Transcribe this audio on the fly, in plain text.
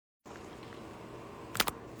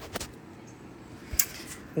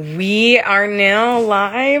We are now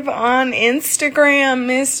live on Instagram,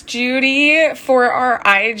 Miss Judy, for our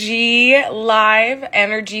IG Live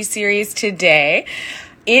Energy Series today.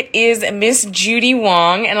 It is Miss Judy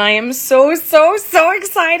Wong, and I am so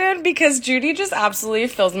excited because Judy just absolutely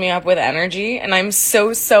fills me up with energy, and I'm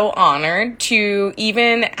so honored to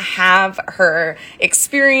even have her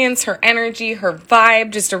experience, her energy, her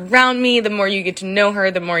vibe just around me. The more you get to know her,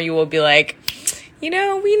 the more you will be like, you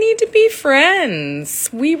know, we need to be friends.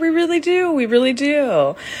 We really do. We really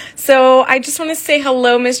do. So I just want to say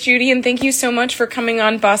hello, Miss Judy, and thank you so much for coming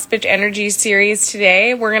on Boss Bitch Energy Series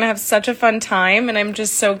today. We're going to have such a fun time, and I'm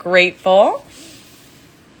just so grateful.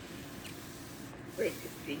 Great to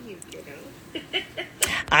see you, kiddo.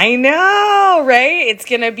 I know, right? It's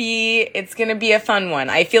going to be a fun one.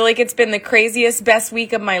 I feel like it's been the craziest, best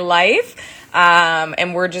week of my life.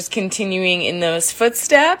 And we're just continuing in those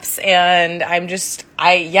footsteps, and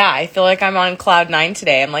I feel like I'm on cloud 9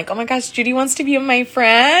 today. I'm like, oh my gosh, Judy wants to be my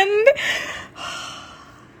friend.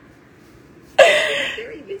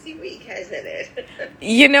 Very busy week, hasn't it?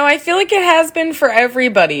 You know, I feel like it has been for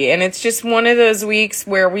everybody, and it's just one of those weeks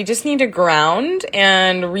where we just need to ground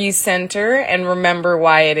and recenter and remember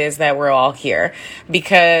why it is that we're all here,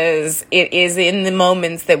 because it is in the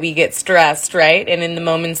moments that we get stressed, right? And in the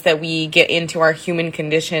moments that we get into our human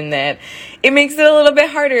condition that it makes it a little bit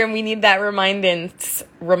harder, and we need that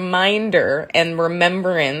reminder and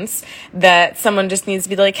remembrance that someone just needs to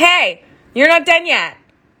be like, hey, you're not done yet.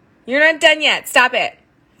 You're not done yet. Stop it.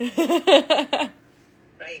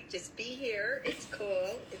 Right, just be here. It's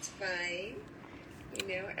cool. It's fine. You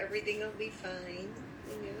know, everything will be fine.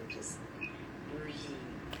 You know, just breathe.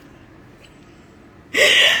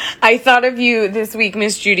 I thought of you this week,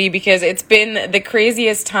 Miss Judy, because it's been the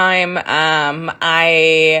craziest time.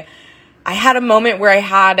 I had a moment where I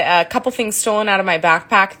had a couple things stolen out of my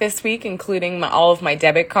backpack this week, including all of my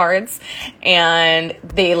debit cards, and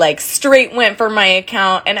they straight went for my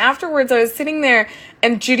account. And afterwards I was sitting there,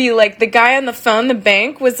 and Judy, the guy on the phone, the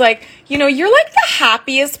bank, was like, you know, you're the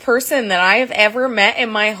happiest person that I have ever met in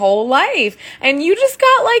my whole life. And you just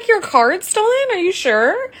got your card stolen? Are you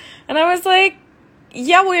sure? And I was like,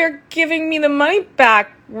 yeah, well, you're giving me the money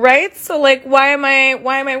back, right? So why am I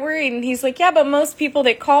worried? And he's like, yeah, but most people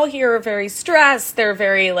that call here are very stressed. They're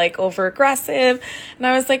very over aggressive. And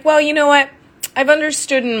I was like, well, you know what? I've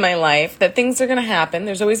understood in my life that things are going to happen.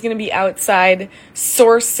 There's always going to be outside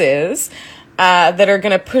sources that are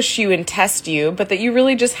going to push you and test you, but that you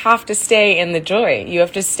really just have to stay in the joy. You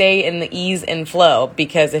have to stay in the ease and flow,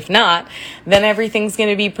 because if not, then everything's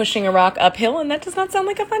going to be pushing a rock uphill, and that does not sound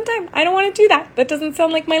like a fun time. I don't want to do that. That doesn't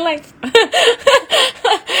sound like my life.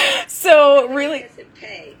 So really...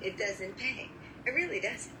 It doesn't pay. It really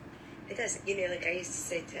doesn't. It doesn't. You know, I used to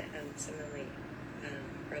say to some of my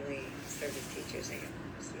early service teachers, I go,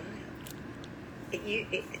 smile.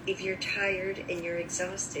 If you're tired and you're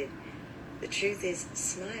exhausted, the truth is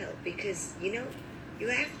smile, because, you know, you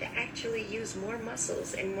have to actually use more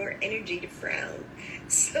muscles and more energy to frown.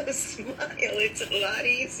 So smile. It's a lot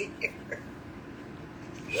easier.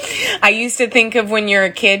 I used to think of when you're a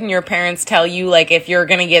kid and your parents tell you, if you're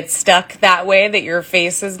going to get stuck that way, that your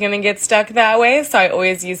face is going to get stuck that way. So I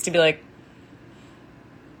always used to be like...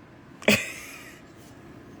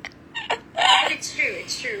 It's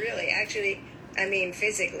true, really. Actually... I mean,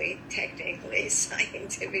 physically, technically,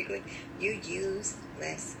 scientifically, you use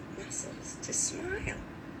less muscles to smile.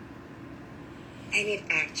 And it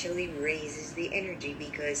actually raises the energy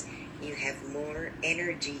because you have more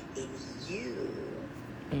energy in you.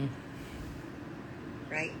 Mm.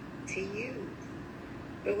 Right? To you.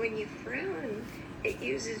 But when you frown, it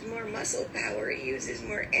uses more muscle power, it uses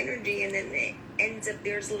more energy, and then it ends up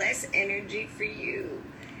there's less energy for you.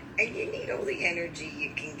 And you need all the energy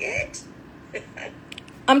you can get.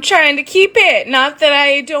 I'm trying to keep it. Not that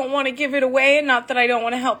I don't want to give it away, and not that I don't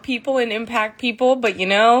want to help people and impact people, but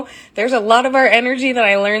there's a lot of our energy that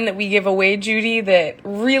I learned that we give away, Judy, that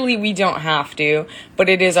really we don't have to, but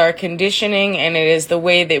it is our conditioning, and it is the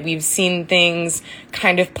way that we've seen things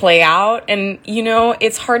kind of play out. And,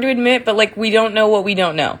 it's hard to admit, but we don't know what we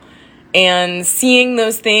don't know. And seeing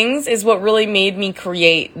those things is what really made me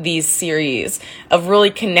create these series of really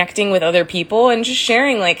connecting with other people and just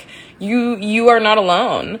sharing, you are not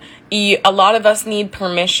alone. A lot of us need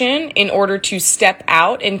permission in order to step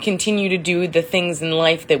out and continue to do the things in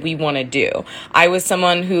life that we want to do. I was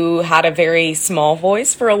someone who had a very small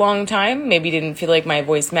voice for a long time, maybe didn't feel like my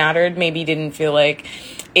voice mattered, maybe didn't feel like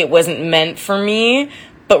it wasn't meant for me.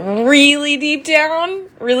 But really deep down,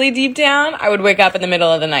 really deep down, I would wake up in the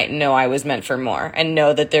middle of the night and know I was meant for more and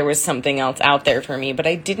know that there was something else out there for me, but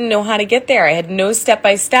I didn't know how to get there. I had no step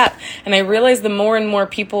by step. And I realized the more and more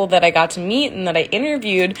people that I got to meet and that I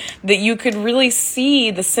interviewed, that you could really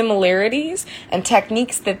see the similarities and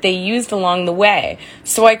techniques that they used along the way.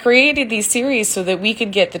 So I created these series so that we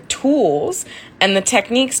could get the tools and the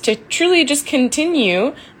techniques to truly just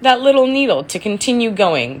continue that little needle, to continue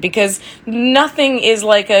going, because nothing is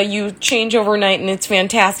like you change overnight and it's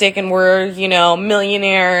fantastic and we're,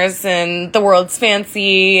 millionaires and the world's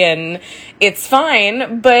fancy and it's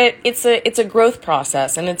fine, but it's a growth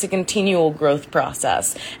process, and it's a continual growth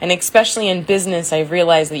process. And especially in business, I've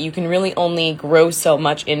realized that you can really only grow so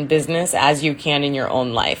much in business as you can in your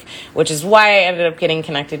own life, which is why I ended up getting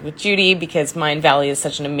connected with Judy, because Mind Valley is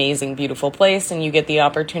such an amazing, beautiful place, and you get the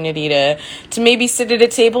opportunity to maybe sit at a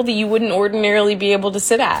table that you wouldn't ordinarily be able to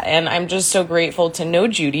sit at. And I'm just so grateful to know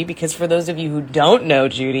Judy, because for those of you who don't know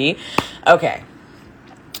Judy, okay,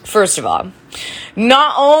 first of all,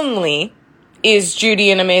 not only is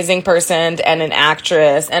Judy an amazing person and an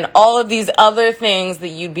actress and all of these other things that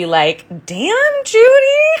you'd be like, damn,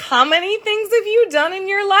 Judy, how many things have you done in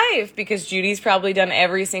your life? Because Judy's probably done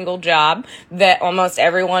every single job that almost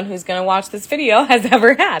everyone who's going to watch this video has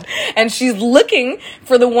ever had. And she's looking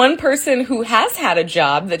for the one person who has had a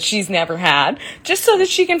job that she's never had, just so that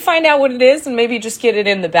she can find out what it is and maybe just get it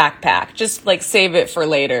in the backpack. Just save it for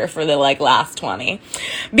later, for the last 20.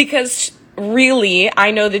 Because really,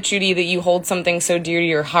 I know that, Judy, that you hold something so dear to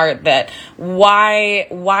your heart, that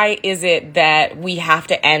why is it that we have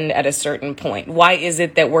to end at a certain point? Why is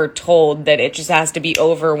it that we're told that it just has to be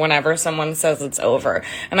over whenever someone says it's over?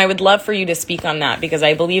 And I would love for you to speak on that, because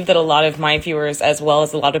I believe that a lot of my viewers, as well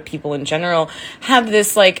as a lot of people in general, have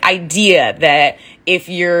this idea that if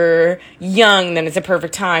you're young, then it's a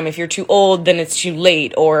perfect time. If you're too old, then it's too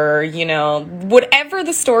late. Or, whatever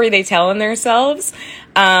the story they tell in themselves,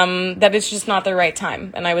 that it's just not the right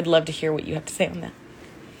time. And I would love to hear what you have to say on that.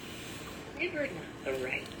 Never not the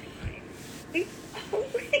right time. It's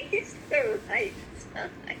always the right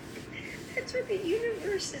time. That's what the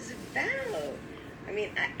universe is about. I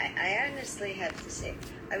mean, I honestly have to say,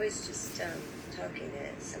 I was just talking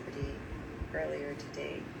to somebody earlier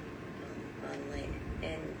today online,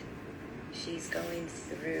 and she's going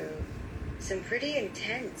through some pretty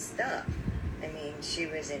intense stuff. I mean, she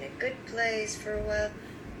was in a good place for a while,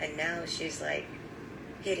 and now she's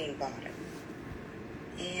hitting bottom.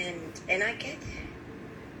 And I get that.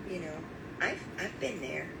 I've been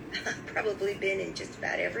there. I've probably been in just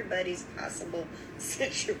about everybody's possible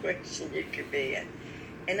situation you could be in.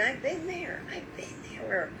 And I've been there.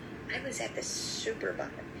 Where I was at the super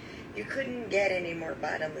bottom. You couldn't get any more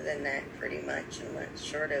bottom than that, pretty much, unless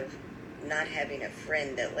short of not having a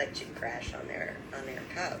friend that let you crash on their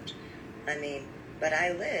couch. I mean, but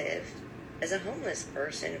I lived as a homeless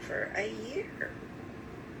person for a year.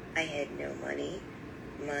 I had no money.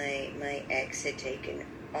 My ex had taken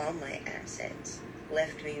all my assets,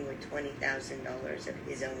 left me with $20,000 of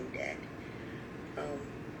his own debt.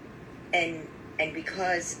 And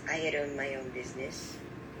because I had owned my own business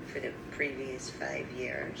for the previous 5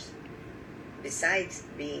 years, besides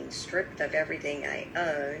being stripped of everything I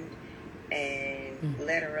owned, and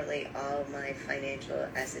literally all my financial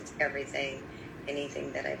assets,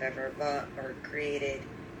 anything that I've ever bought or created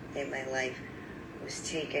in my life was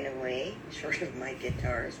taken away, short of my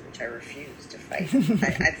guitars, which I refused to fight.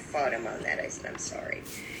 I fought him on that. I said, I'm sorry.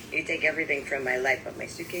 You take everything from my life, but my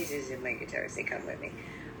suitcases and my guitars, they come with me.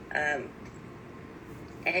 And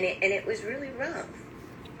it was really rough.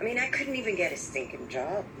 I mean, I couldn't even get a stinking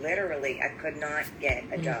job. Literally, I could not get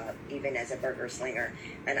a job, even as a burger slinger.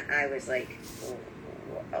 And I was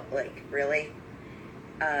really?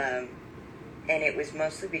 And it was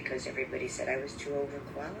mostly because everybody said I was too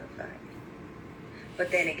overqualified. But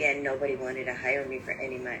then again, nobody wanted to hire me for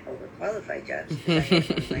any of my overqualified jobs, because I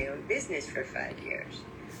had owned my own business for 5 years.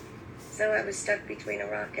 So I was stuck between a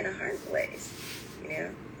rock and a hard place,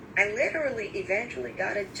 I literally eventually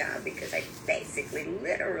got a job because I basically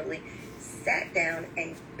literally sat down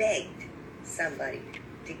and begged somebody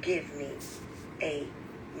to give me a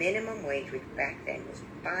minimum wage, which back then was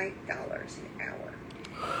 $5 an hour.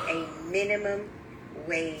 A minimum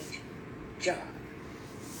wage job.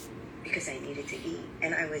 Because I needed to eat.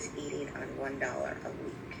 And I was eating on $1 a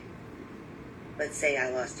week. Let's say I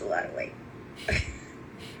lost a lot of weight.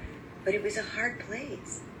 But it was a hard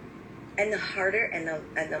place. And the harder and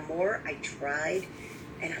the more I tried,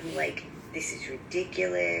 and I'm like, this is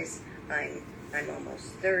ridiculous. I'm almost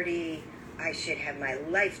 30. I should have my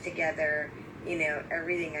life together.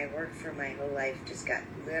 Everything I worked for my whole life just got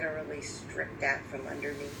literally stripped out from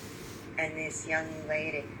under me. And this young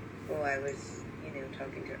lady who I was,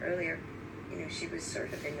 talking to earlier, she was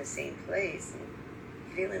sort of in the same place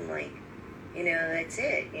and feeling like, that's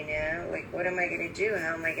it, like, what am I going to do?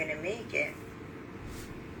 How am I going to make it?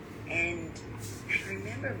 And I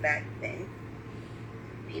remember back then,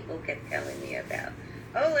 people kept telling me about,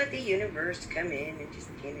 oh, let the universe come in and just,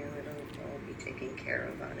 it'll all be taken care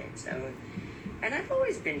of on its own. And I've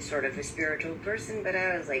always been sort of a spiritual person, but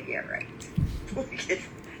I was like, yeah, right.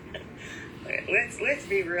 Let's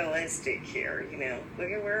be realistic here, Look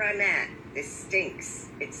at where I'm at. This stinks.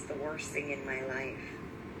 It's the worst thing in my life.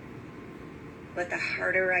 But the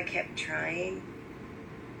harder I kept trying,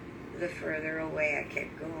 the further away I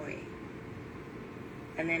kept going.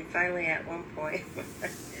 And then finally at one point,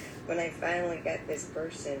 when I finally got this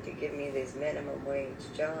person to give me this minimum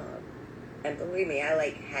wage job, and believe me, I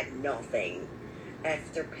had nothing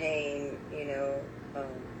after paying,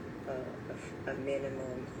 a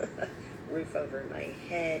minimum roof over my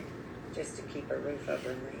head, just to keep a roof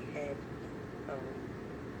over my head.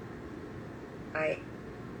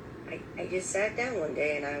 I just sat down one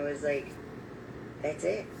day and I was like, that's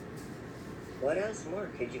it. What else more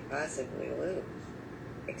could you possibly lose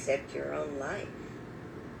except your own life?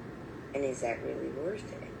 And is that really worth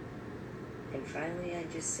it? And finally I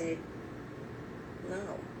just said,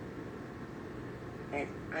 no. And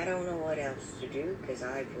I don't know what else to do because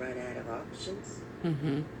I've run out of options.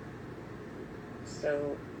 Mm-hmm.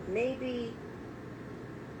 So maybe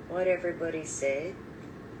what everybody said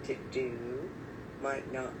to do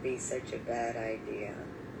might not be such a bad idea.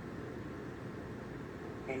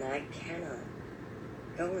 And I cannot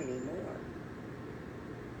go anymore.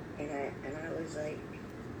 And I was like,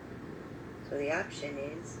 so the option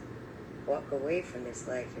is walk away from this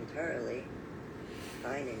life entirely,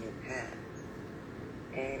 find a new path.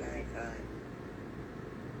 And I thought,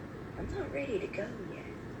 I'm not ready to go yet.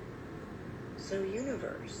 So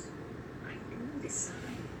universe, I knew the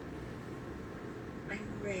sign. I'm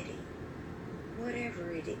ready.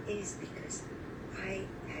 Whatever it is, because I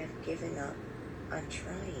have given up on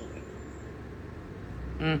trying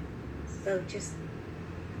anymore. So just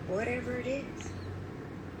whatever it is,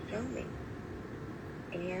 show me.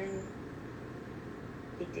 And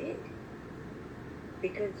it did.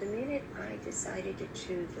 Because the minute I decided to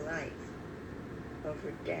choose life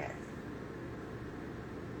over death,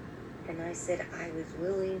 and I said I was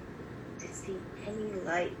willing to see any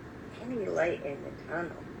light in the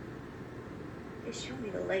tunnel, just show me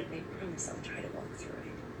the light and I promise I'll try to walk through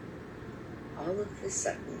it. All of a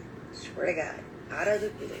sudden, swear to God, out of the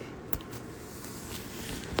blue,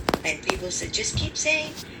 and people said, just keep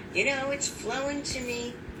saying, it's flowing to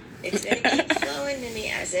me. It's going to keep flowing to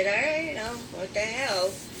me. I said, all right, what the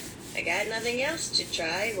hell? I got nothing else to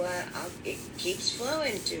try. Well, it keeps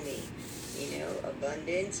flowing to me.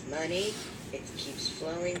 Abundance, money, it keeps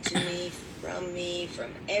flowing to me,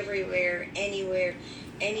 from everywhere, anywhere,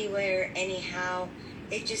 anyhow.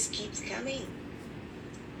 It just keeps coming.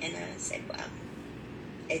 And I said, well,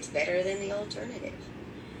 it's better than the alternative.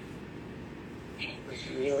 And it was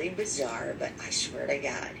really bizarre, but I swear to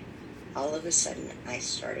God, all of a sudden I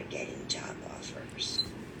started getting job offers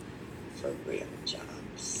for real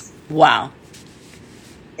jobs. Wow.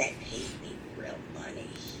 That paid me real money.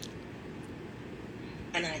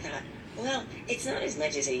 And I thought, well, it's not as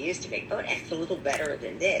much as it used to be, but it's a little better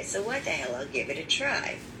than this. So what the hell, I'll give it a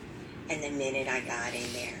try. And the minute I got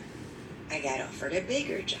in there, I got offered a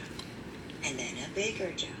bigger job, and then a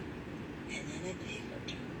bigger job, and then a bigger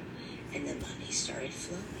job. And the money started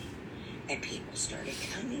flowing. And people started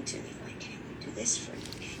coming to me like, can you do this for me?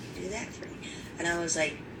 Can you do that for me? And I was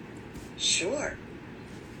like, sure.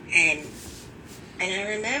 And I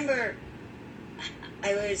remember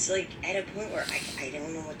I was like at a point where I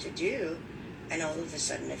don't know what to do. And all of a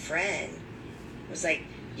sudden a friend was like,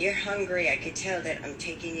 you're hungry. I could tell that I'm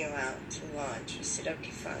taking you out to lunch. I said,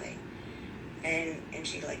 okay, fine. And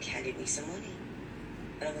she handed me some money.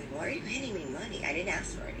 And I'm like, why are you handing me money? I didn't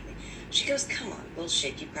ask for anything. She goes, come on,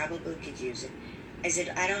 bullshit. You probably could use it. I said,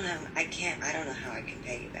 I don't know how I can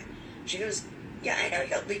pay you back. She goes, yeah, I know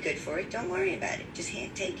you'll be good for it. Don't worry about it. Just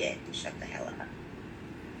take it and shut the hell up.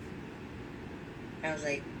 I was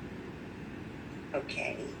like,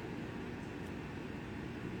 okay.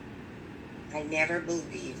 I never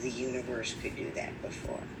believed the universe could do that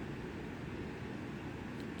before.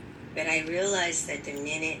 But I realized that the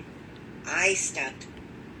minute I stopped,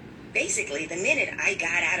 basically the minute I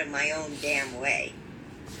got out of my own damn way,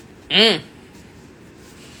 the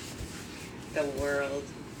world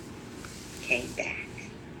came back.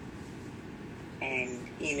 And,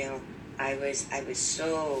 I was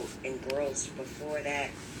so engrossed before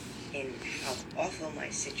that and how awful my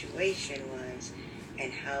situation was,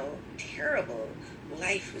 and how terrible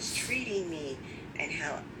life was treating me, and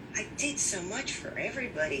how I did so much for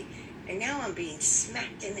everybody, and now I'm being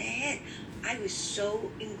smacked in the head. I was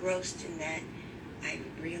so engrossed in that, I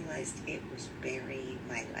realized it was burying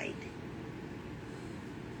my light.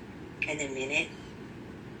 And the minute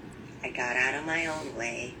I got out of my own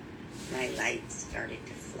way, my light started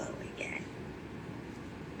to flow again.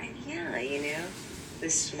 And yeah, you know, the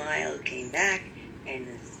smile came back, and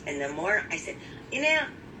the more I said, you know,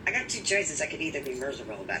 I got two choices. I could either be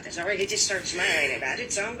miserable about this, or I could just start smiling about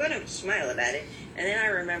it, so I'm going to smile about it. And then I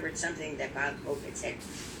remembered something that Bob Hope had said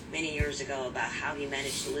many years ago about how he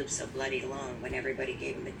managed to live so bloody long when everybody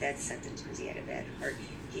gave him a death sentence because he had a bad heart.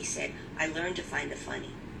 He said, I learned to find the funny.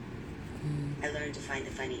 I learned to find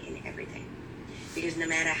the funny in everything. Because no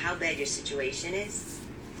matter how bad your situation is,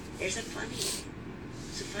 there's a funny in it.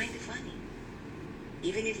 So find the funny.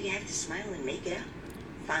 Even if you have to smile and make it up,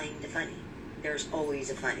 find the funny. There's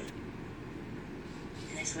always a funny.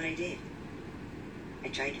 And that's what I did. I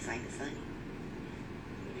tried to find the funny.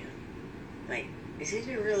 You know, like, this is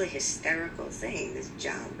a really hysterical thing, this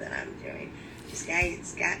job that I'm doing. This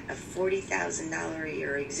guy's got a $40,000 a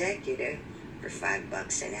year executive for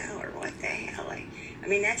 $5 an hour. What the hell? I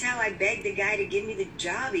mean, that's how I begged the guy to give me the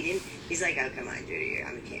job. He's like, oh, come on, Judy,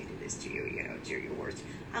 I can't do this to you, you know, it's your worst.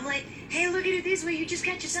 I'm like, hey, look at it this way, you just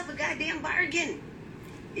got yourself a goddamn bargain.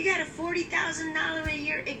 You got a $40,000 a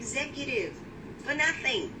year executive for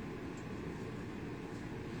nothing.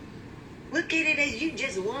 Look at it as you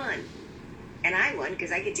just won. And I won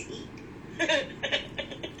because I get to eat.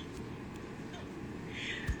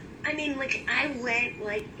 I mean, like, I went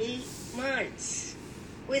like 8 months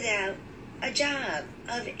without a job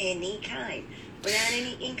of any kind, without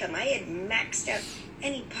any income. I had maxed out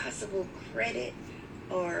any possible credit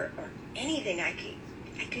or anything I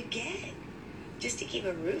could get just to keep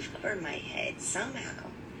a roof over my head somehow.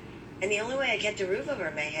 And the only way I kept a roof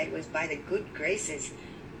over my head was by the good graces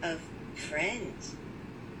of friends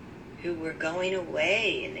who were going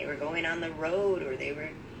away, and they were going on the road, or they were,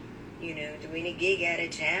 you know, doing a gig out of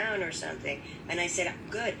town or something. And I said,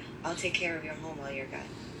 good, I'll take care of your home while you're gone.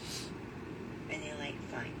 And they're like,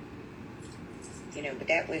 fine. You know, but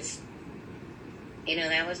that was, you know,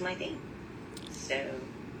 that was my thing. So,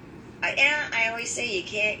 I always say you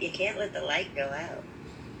can't let the light go out.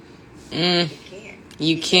 You can't.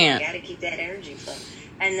 You can't. You got to keep that energy flowing.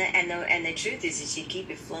 And the truth is you keep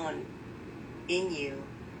it flowing in you,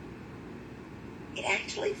 it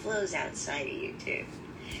actually flows outside of you too.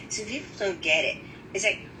 So people don't get it. It's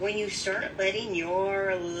like when you start letting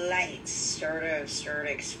your light start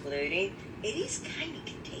exploding, it is kind of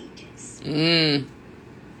contagious. And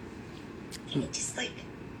it just like,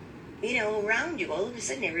 you know, around you, all of a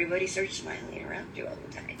sudden everybody starts smiling around you all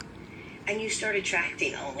the time. And you start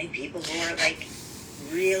attracting only people who are like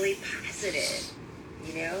really positive,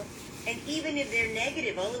 you know? And even if they're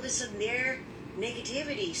negative, all of a sudden their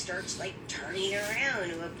negativity starts like turning around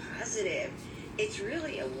to a positive. It's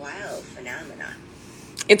really a wild phenomenon.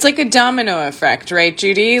 It's like a domino effect, right,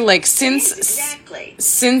 Judy? Like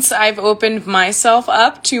since I've opened myself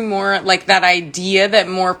up to more like that idea that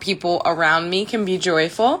more people around me can be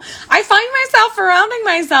joyful, I find myself surrounding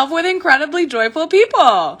myself with incredibly joyful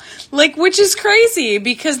people. Like, which is crazy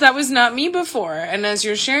because that was not me before. And as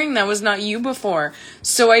you're sharing, that was not you before.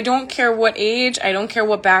 So I don't care what age, I don't care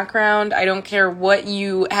what background, I don't care what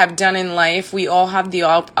you have done in life. We all have the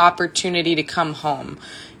opportunity to come home,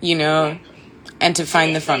 you know? Exactly. And to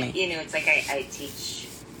find the funny. Like, you know, it's like I teach,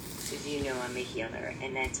 because you know I'm a healer,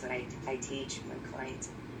 and that's what I teach my clients.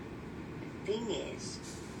 The thing is,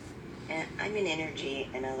 I'm an energy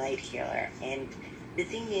and a light healer, and the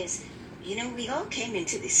thing is, you know, we all came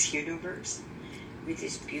into this universe with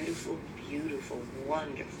this beautiful, beautiful,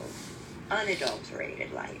 wonderful,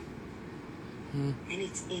 unadulterated light. And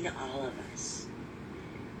it's in all of us.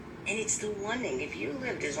 And it's the one thing, if you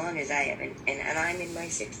lived as long as I have, and I'm in my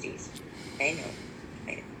 60s, I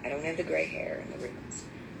know. I don't have the gray hair and the ribbons,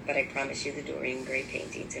 but I promise you the Dorian Gray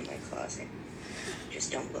paintings in my closet.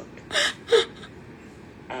 Just don't look.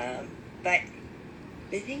 But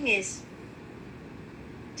the thing is,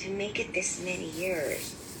 to make it this many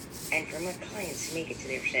years, and for my clients to make it to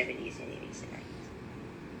their 70s and 80s and 90s,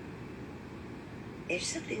 there's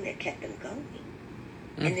something that kept them going.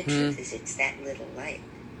 And the truth is, it's that little light.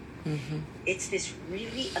 It's this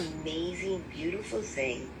really amazing, beautiful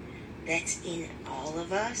thing that's in all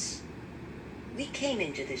of us. We came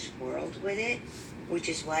into this world with it, which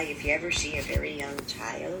is why if you ever see a very young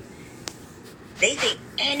child, they think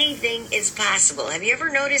anything is possible. Have you ever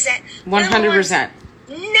noticed that? 100%.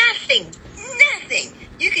 Nothing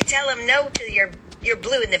You could tell them no to you're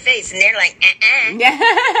blue in the face, and they're like,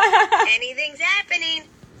 anything's happening.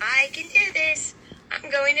 I can do this. I'm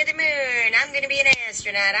going to the moon. I'm going to be an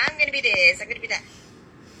astronaut. I'm going to be this. I'm going to be that.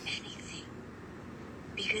 Anything.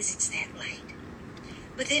 Because it's that light.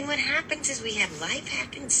 But then what happens is life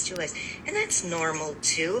happens to us. And that's normal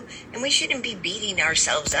too. And we shouldn't be beating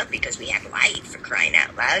ourselves up because we have light, for crying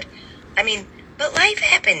out loud. I mean, but life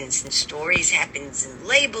happens, and stories happens, and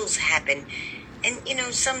labels happen. And,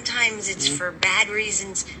 sometimes it's for bad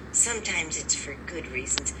reasons. Sometimes it's for good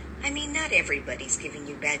reasons. I mean, not everybody's giving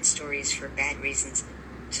you bad stories for bad reasons.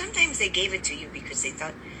 Sometimes they gave it to you because they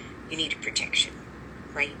thought you needed protection,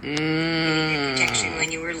 right? You needed protection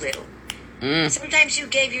when you were little. Sometimes you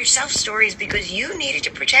gave yourself stories because you needed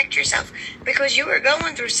to protect yourself, because you were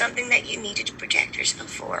going through something that you needed to protect yourself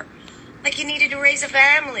for. Like you needed to raise a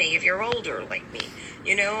family if you're older like me,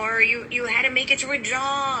 or you had to make it through a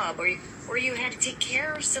job, or you had to take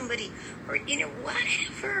care of somebody, or,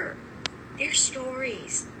 whatever. They're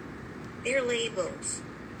stories. They're labels.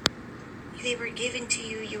 They were given to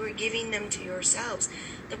you. You were giving them to yourselves.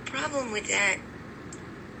 The problem with that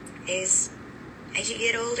is, as you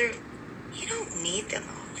get older, you don't need them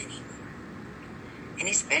all anymore. And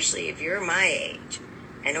especially if you're my age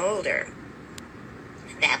and older,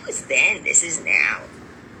 that was then, this is now.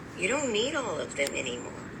 You don't need all of them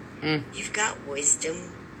anymore. You've got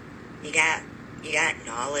wisdom. You got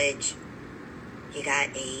knowledge. You got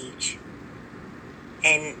age.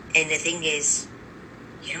 And the thing is,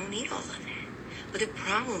 you don't need all of that. But the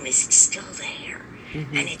problem is it's still there.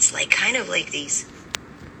 And it's like kind of like these,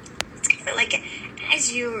 it's kind of like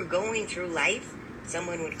as you were going through life,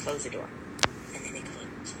 someone would close a door. And then they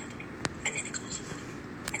close another door. And then they close another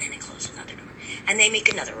door. And then they close another door. And they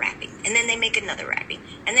make another wrapping. And then they make another wrapping.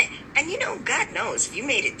 And God knows, if you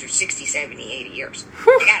made it through 60, 70, 80 years,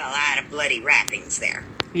 you got a lot of bloody wrappings there.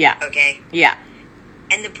 Yeah. Okay? Yeah.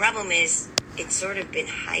 And the problem is, it's sort of been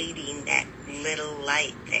hiding that little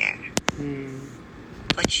light there.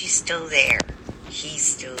 But she's still there. He's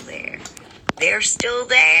still there. They're still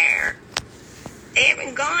there. They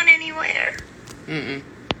haven't gone anywhere.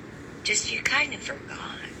 Just you kind of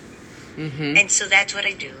forgot. And so that's what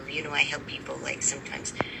I do. I help people, like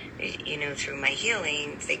sometimes, through my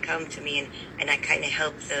healing, they come to me and I kind of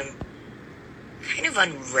help them kind of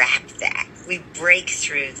unwrap that. We break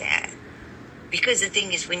through that. Because the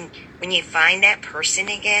thing is, when you find that person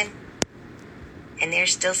again, and they're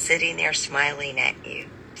still sitting there smiling at you,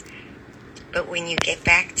 but when you get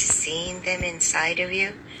back to seeing them inside of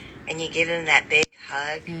you, and you give them that big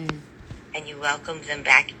hug, and you welcome them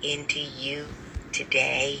back into you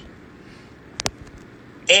today,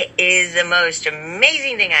 it is the most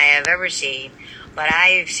amazing thing I have ever seen. But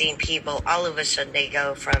I've seen people, all of a sudden, they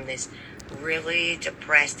go from this really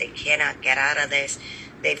depressed, they cannot get out of this,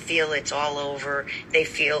 they feel it's all over. They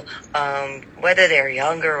feel, whether they're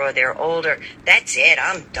younger or they're older, that's it.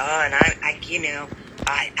 I'm done.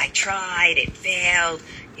 I tried. It failed.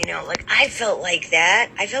 I felt like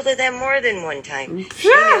that. I felt that more than one time.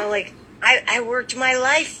 I worked my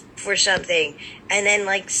life for something, and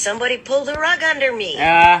then somebody pulled the rug under me.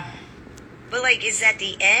 But is that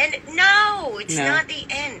the end? No, it's not the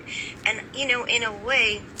end. And in a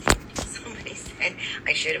way, somebody said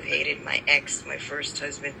I should have hated my ex, my first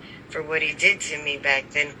husband, for what he did to me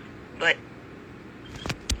back then. But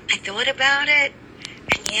I thought about it,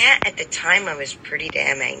 and yeah, at the time I was pretty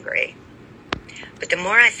damn angry. But the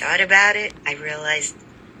more I thought about it, I realized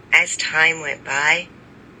as time went by,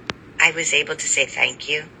 I was able to say thank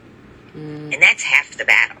you. And that's half the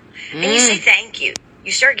battle. And you say thank you.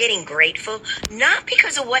 You start getting grateful, not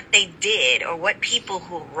because of what they did or what people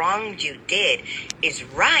who wronged you did is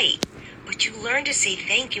right, but you learn to say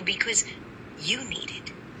thank you because you need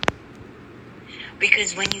it.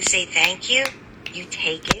 Because when you say thank you, you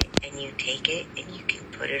take it and you take it and you can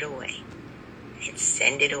put it away and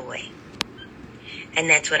send it away. And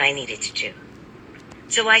that's what I needed to do.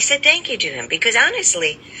 So I said thank you to him because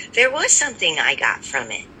honestly, there was something I got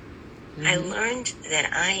from it. I learned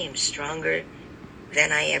that I am stronger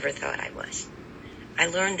than I ever thought I was. I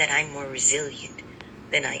learned that I'm more resilient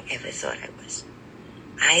than I ever thought I was.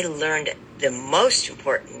 I learned the most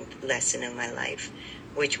important lesson of my life,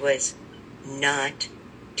 which was not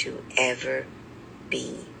to ever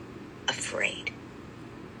be afraid.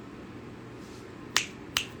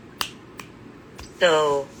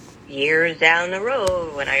 So, years down the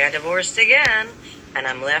road, when I got divorced again, and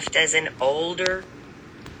I'm left as an older,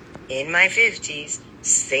 in my 50s,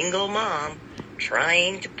 single mom,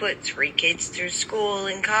 trying to put 3 kids through school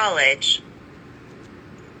and college,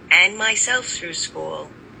 and myself through school,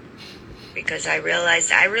 because I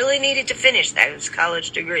realized I really needed to finish those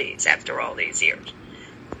college degrees after all these years.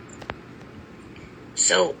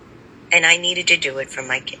 So, and I needed to do it for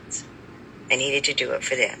my kids. I needed to do it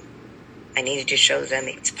for them. I needed to show them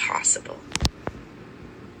it's possible.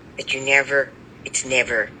 That it's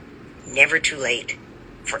never too late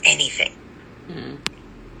for anything. Mm-hmm.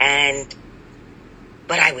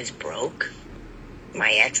 But I was broke.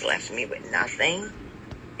 My ex left me with nothing,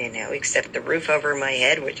 except the roof over my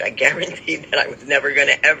head, which I guaranteed that I was never going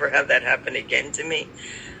to ever have that happen again to me.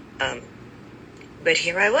 But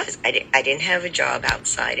here I was. I didn't have a job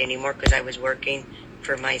outside anymore because I was working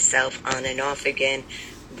for myself on and off again.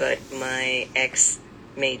 But my ex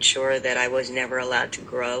made sure that I was never allowed to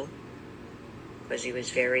grow because he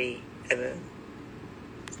was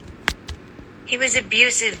he was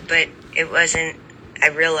abusive, but it wasn't. I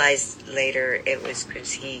realized later it was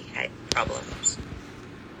because he had problems.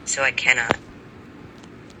 So I cannot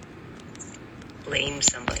blame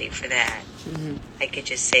somebody for that. Mm-hmm. I could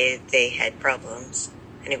just say they had problems,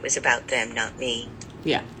 and it was about them, not me.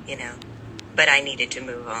 Yeah. But I needed to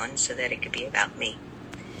move on so that it could be about me.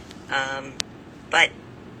 But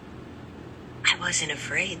I wasn't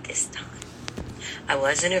afraid this time. I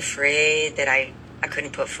wasn't afraid that I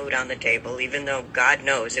couldn't put food on the table, even though God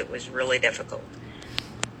knows it was really difficult.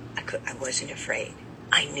 I wasn't afraid.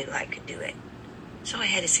 I knew I could do it. So I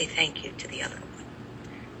had to say thank you to the other one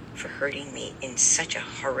for hurting me in such a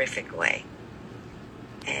horrific way.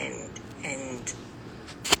 And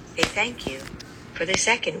say thank you for the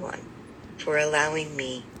second one for allowing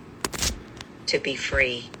me to be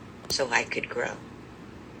free so I could grow.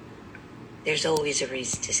 There's always a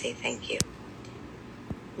reason to say thank you.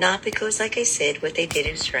 Not because, like I said, what they did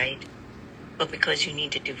is right, but because you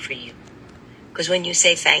need to do for you. Because when you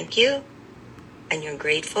say thank you and you're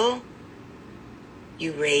grateful,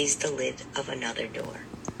 you raise the lid of another door.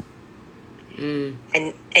 Mm.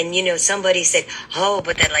 And somebody said, oh,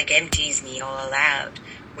 but that empties me all out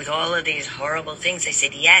with all of these horrible things. I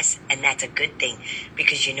said, yes, and that's a good thing.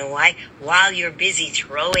 Because you know why? While you're busy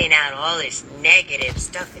throwing out all this negative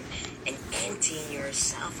stuff and emptying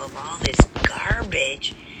yourself of all this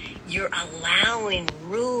garbage, you're allowing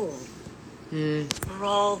room for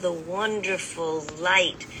all the wonderful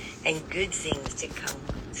light and good things to come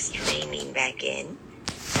streaming back in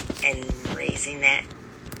and raising that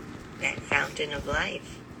fountain of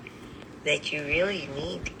life that you really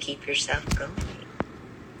need to keep yourself going.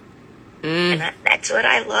 And that's what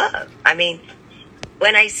I love. I mean,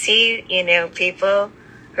 when I see, people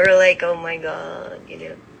who are like, oh my God,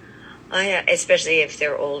 especially if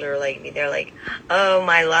they're older like me, they're like, oh,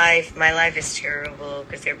 my life is terrible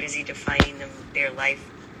because they're busy defining their life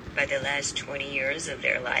by the last 20 years of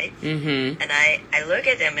their life. Mm-hmm. And I look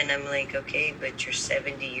at them and I'm like, okay, but you're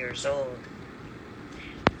 70 years old.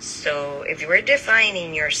 So if you were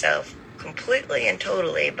defining yourself completely and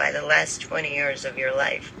totally by the last 20 years of your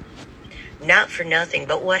life, not for nothing,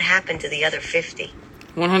 but what happened to the other 50?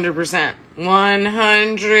 100%.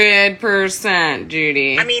 100%,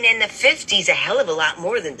 Judy. I mean, in the 50s, a hell of a lot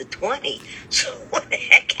more than the 20. So what the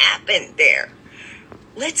heck happened there?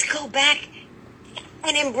 Let's go back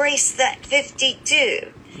and embrace that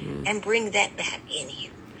 52 and bring that back in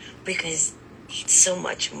here because it's so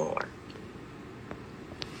much more.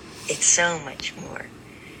 It's so much more.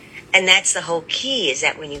 And that's the whole key, is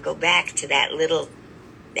that when you go back to that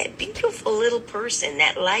beautiful little person,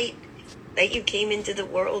 that light that you came into the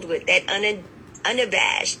world with, that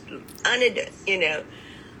unabashed,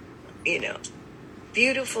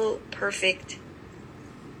 beautiful, perfect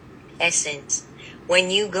essence. When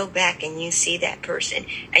you go back and you see that person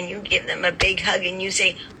and you give them a big hug and you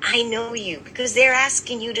say, I know you, because they're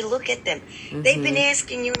asking you to look at them. Mm-hmm. They've been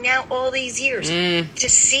asking you now all these years to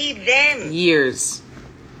see them. Years.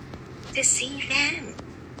 To see them.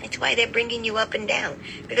 That's why they're bringing you up and down.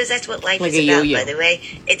 Because that's what life is about, by the way.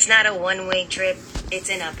 It's not a one-way trip. It's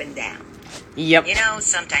an up and down. Yep.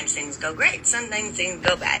 Sometimes things go great. Sometimes things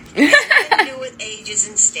go bad. It has nothing to do with ages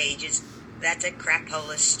and stages. That's a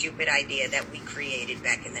crapola stupid idea that we created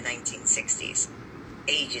back in the 1960s.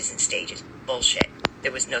 Ages and stages. Bullshit.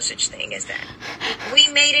 There was no such thing as that. We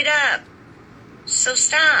made it up. So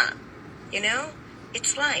stop.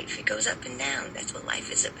 It's life. It goes up and down. That's what life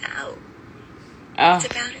is about. Oh. It's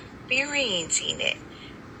about experiencing it,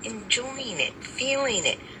 enjoying it, feeling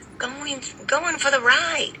it, going for the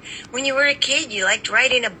ride. When you were a kid, you liked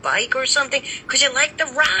riding a bike or something because you liked the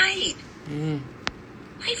ride. Mm.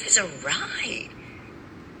 Life is a ride.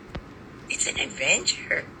 It's an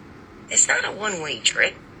adventure. It's not a one-way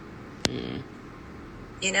trip. Mm.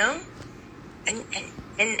 And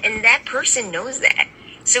that person knows that.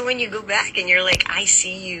 So when you go back and you're like, I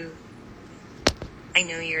see you I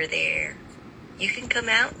know you're there. You can come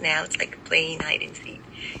out now. It's like playing hide and seek.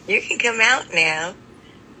 You can come out now,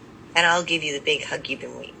 and I'll give you the big hug you've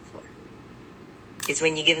been waiting for. Because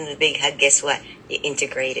when you give them the big hug, guess what? You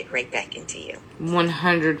integrate it right back into you.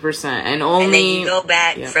 100%. And only... And then you go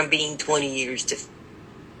back from being 20 years to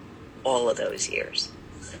all of those years.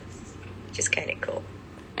 Just kind of cool.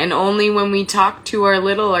 And only when we talk to our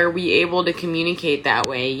little are we able to communicate that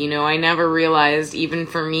way. You know, I never realized, even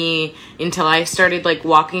for me, until I started, like,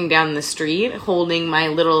 walking down the street, holding my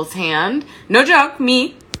little's hand. No joke,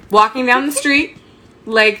 me, walking down the street,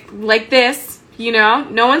 like this, you know.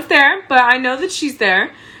 No one's there, but I know that she's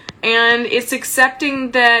there. And it's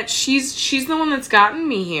accepting that she's the one that's gotten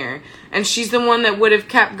me here. And she's the one that would have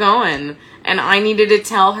kept going. And I needed to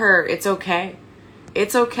tell her, it's okay.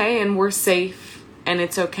 It's okay, and we're safe. And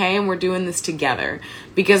it's okay, and we're doing this together.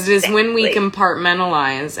 Because it is when we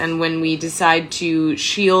compartmentalize and when we decide to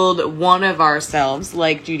shield one of ourselves,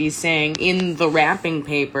 like Judy's saying, in the wrapping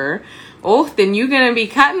paper, then you're going to be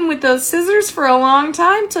cutting with those scissors for a long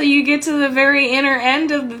time till you get to the very inner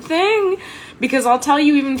end of the thing. Because I'll tell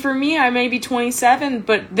you, even for me, I may be 27,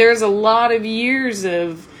 but there's a lot of years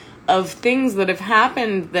of things that have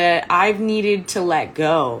happened that I've needed to let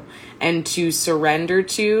go and to surrender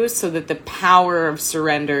to, so that the power of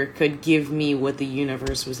surrender could give me what the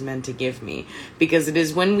universe was meant to give me. Because it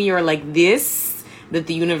is when we are like this that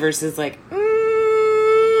the universe is like, I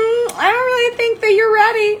don't really think that you're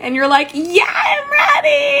ready. And you're like, yeah, I'm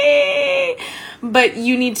ready. But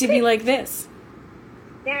you need to be like this.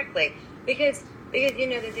 Exactly. Because you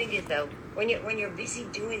know, the thing is, though, when you're busy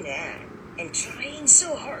doing that and trying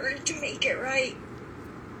so hard to make it right,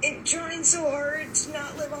 and trying so hard to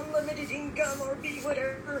not live on limited income or be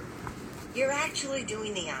whatever, you're actually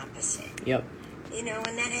doing the opposite. Yep. You know,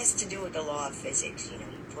 and that has to do with the law of physics. You know,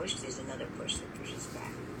 you push, there's another push that pushes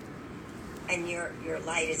back. And your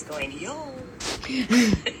light is going, yo.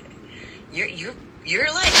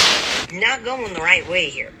 You're like not going the right way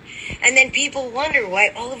here. And then people wonder why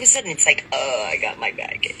all of a sudden it's like, oh, I got my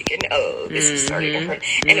back ache, and oh, this is starting to hurt,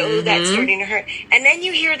 and oh, that's starting to hurt. And then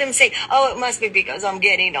you hear them say, oh, it must be because I'm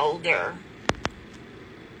getting older.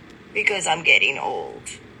 Because I'm getting old.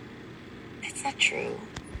 That's not true.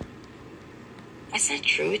 That's not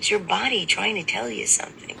true. It's your body trying to tell you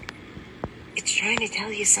something. It's trying to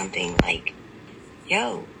tell you something like,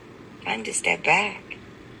 yo, time to step back.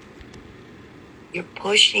 You're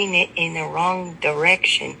pushing it in the wrong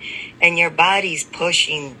direction, and your body's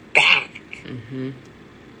pushing back. Mm-hmm.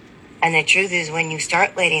 And the truth is, when you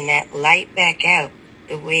start letting that light back out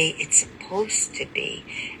the way it's supposed to be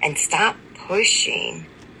and stop pushing,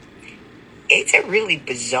 it's a really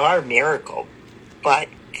bizarre miracle. But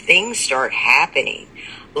things start happening.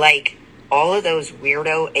 Like all of those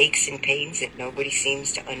weirdo aches and pains that nobody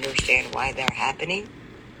seems to understand why they're happening.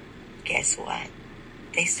 Guess what?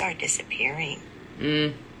 They start disappearing.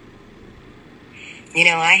 You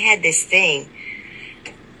know, I had this thing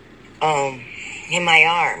in my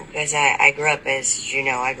arm because I grew up as, you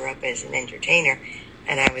know, I grew up as an entertainer,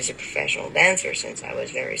 and I was a professional dancer since I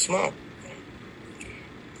was very small.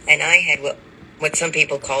 And I had what some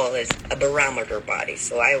people call as a barometer body,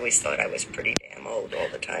 so I always thought I was pretty damn old all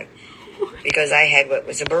the time because I had what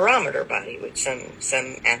was a barometer body, which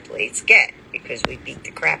some athletes get because we beat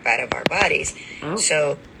the crap out of our bodies. Oh.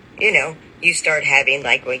 So, you know, you start having,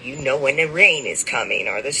 like, well, you know when the rain is coming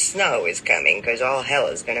or the snow is coming because all hell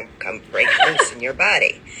is going to come break loose in your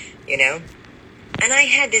body, you know? And I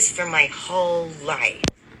had this for my whole life.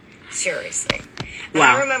 Seriously. And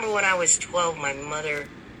wow. I remember when I was 12, my mother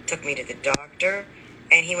took me to the doctor,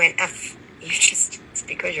 and he went, it's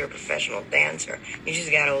because you're a professional dancer. You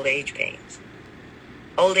just got old age pains.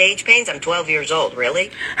 Old age pains? I'm 12 years old, really?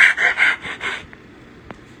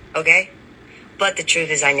 Okay? But the truth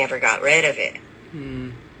is I never got rid of it.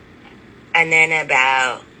 And then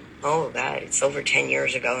about, it's over 10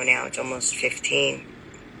 years ago now. It's almost 15.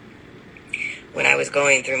 When I was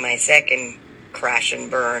going through my second crash and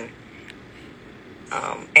burn.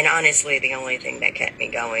 And honestly, the only thing that kept me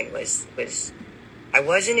going was I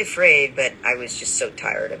wasn't afraid, but I was just so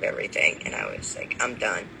tired of everything. And I was like, I'm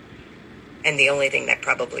done. And the only thing that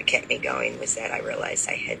probably kept me going was that I realized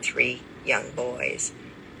I had 3 young boys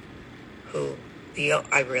who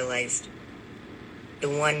I realized the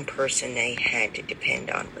one person they had to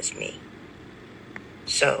depend on was me.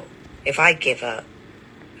 So if I give up,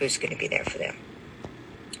 who's going to be there for them?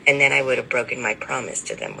 And then I would have broken my promise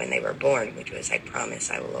to them when they were born, which was, I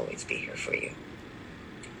promise I will always be here for you.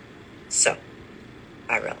 So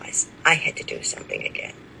I realized I had to do something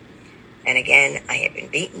again. And again, I had been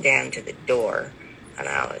beaten down to the door, and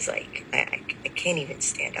I was like, I can't even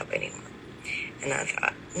stand up anymore. And I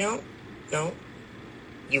thought, no,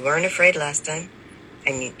 you weren't afraid last time,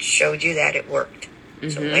 and you showed you that it worked.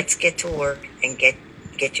 So let's get to work and get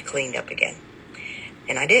you cleaned up again.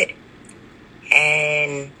 And I did.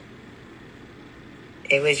 And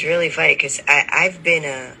it was really funny because I've been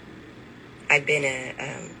a I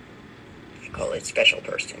call it special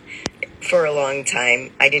person for a long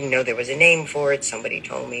time. I didn't know there was a name for it. Somebody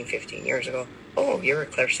told me 15 years ago, oh, you're a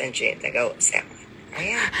clairsentient. I go, what's that one? I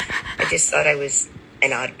am. I just thought I was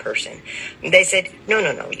an odd person. And they said, no,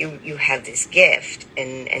 you have this gift,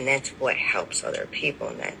 and that's what helps other people,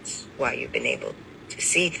 and that's why you've been able to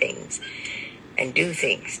see things and do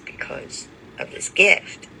things because of this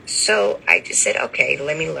gift. So I just said, okay,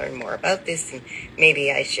 let me learn more about this, and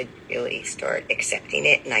maybe I should really start accepting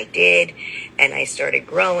it. And I did, and I started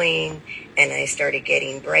growing, and I started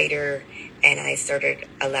getting brighter, and I started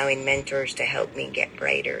allowing mentors to help me get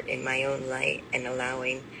brighter in my own light and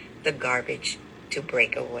allowing the garbage to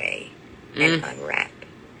break away and unwrap.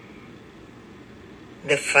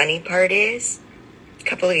 The funny part is, a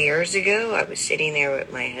couple of years ago, I was sitting there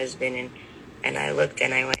with my husband, and I looked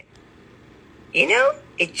and I went, you know,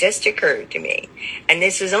 it just occurred to me. And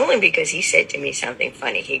this was only because he said to me something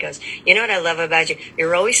funny. He goes, you know what I love about you?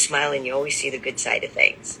 You're always smiling. You always see the good side of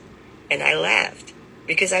things. And I laughed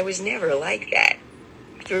because I was never like that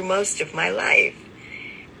through most of my life.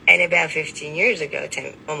 And about 15 years ago,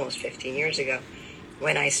 almost 15 years ago,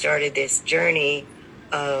 when I started this journey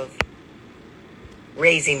of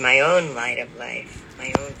raising my own light of life,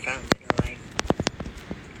 my own fountain of life,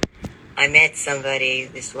 I met somebody,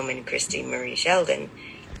 this woman, Christine Marie Sheldon,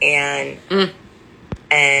 and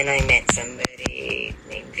I met somebody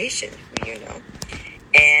named Vishen, who you know,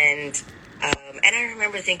 and I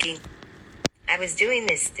remember thinking, I was doing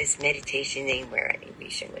this meditation thing where I think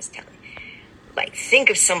Vishen was telling me, like, think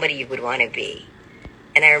of somebody you would want to be,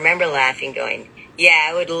 and I remember laughing, going, yeah,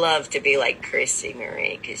 I would love to be like Christy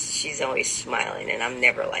Marie, because she's always smiling, and I'm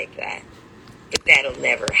never like that, but that'll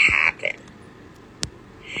never happen.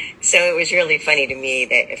 So it was really funny to me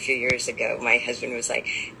that a few years ago, my husband was like,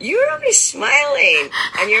 you're always smiling,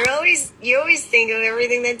 and you always think of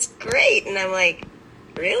everything that's great. And I'm like,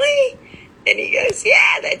 really? And he goes,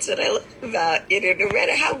 yeah, that's what I love about, you know, no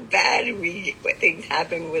matter how bad when things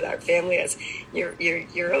happen with our family,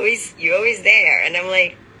 you're always there. And I'm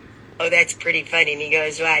like, oh, that's pretty funny. And he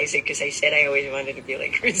goes, why? I said, because I said I always wanted to be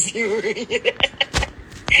like Christy Marie.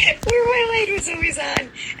 Where my light was always on,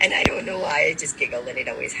 and I don't know why. I just giggle, and it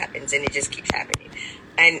always happens, and it just keeps happening.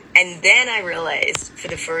 And then I realized for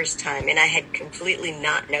the first time, and I had completely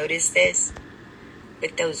not noticed this,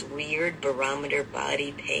 but those weird barometer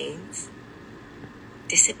body pains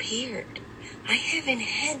disappeared. I haven't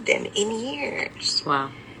had them in years.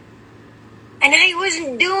 Wow. And I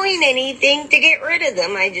wasn't doing anything to get rid of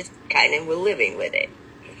them. I just kind of was living with it.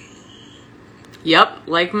 Yep,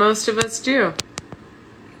 like most of us do.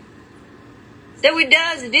 So it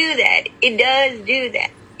does do that. It does do that.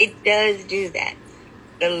 It does do that.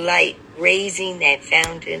 The light, raising that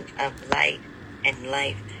fountain of light and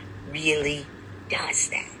life really does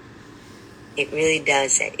that. It really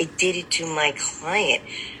does that. It did it to my client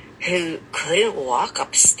who couldn't walk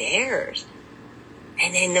upstairs.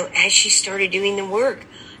 And then as she started doing the work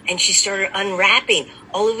and she started unwrapping,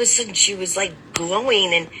 all of a sudden she was like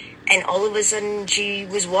glowing, and all of a sudden she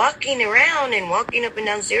was walking around and walking up and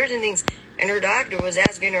down stairs and things. And her doctor was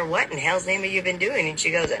asking her, what in hell's name have you been doing? And she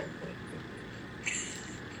goes, it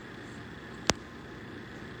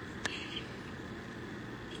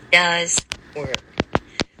does work.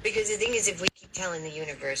 Because the thing is, if we keep telling the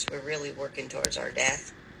universe we're really working towards our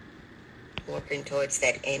death, working towards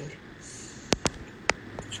that end,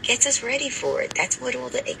 it gets us ready for it. That's what all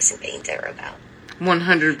the aches and pains are about.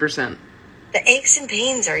 100%. The aches and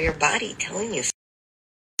pains are your body telling you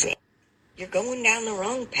you're going down the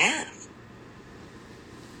wrong path.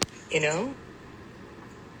 You know,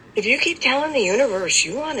 if you keep telling the universe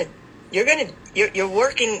you're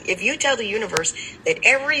working, if you tell the universe that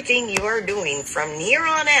everything you are doing from here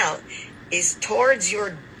on out is towards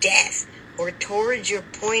your death or towards your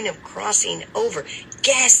point of crossing over,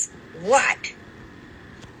 guess what?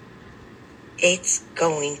 It's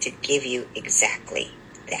going to give you exactly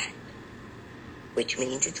that. Which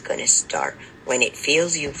means it's going to start when it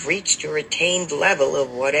feels you've reached your attained level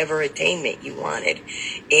of whatever attainment you wanted.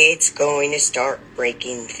 It's going to start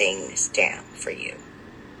breaking things down for you.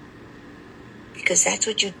 Because that's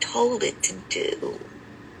what you told it to do.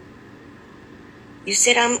 You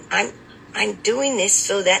said, I'm doing this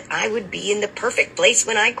so that I would be in the perfect place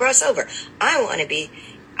when I cross over. I want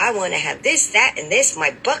to have this, that, and this.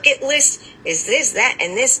 My bucket list is this, that,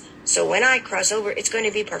 and this. So when I cross over, it's going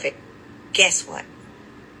to be perfect. guess what?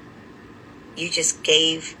 You just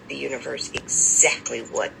gave the universe exactly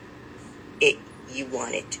what you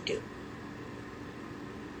want it to do.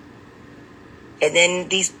 And then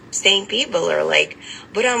these same people are like,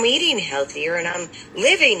 but I'm eating healthier and I'm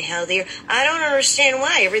living healthier. I don't understand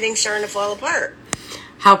why everything's starting to fall apart.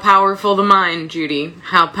 How powerful the mind, Judy.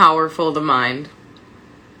 How powerful the mind.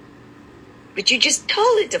 But you just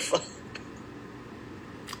told it to fall.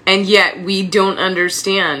 And yet we don't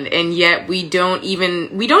understand. And yet we don't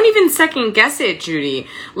even second guess it, Judy.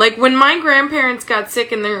 Like when my grandparents got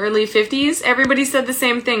sick in their early 50s, everybody said the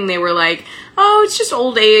same thing. They were like, oh, it's just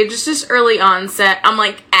old age. It's just early onset. I'm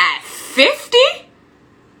like, at 50?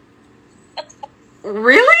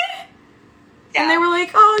 Really? Yeah. And they were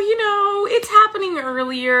like, oh, it's happening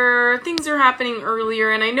earlier. Things are happening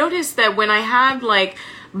earlier. And I noticed that when I had like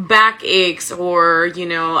back aches or,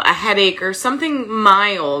 a headache or something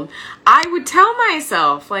mild, I would tell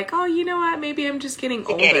myself like, oh, you know what? Maybe I'm just getting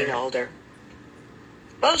older. Getting older.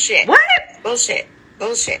 Bullshit. What? Bullshit.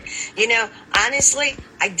 Honestly,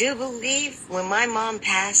 I do believe when my mom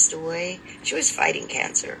passed away, she was fighting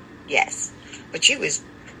cancer. Yes. But she was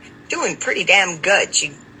doing pretty damn good.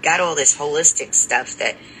 She got all this holistic stuff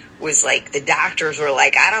that was like, the doctors were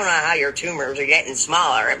like, I don't know how your tumors are getting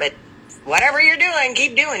smaller, but whatever you're doing,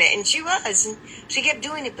 keep doing it. And she was. And she kept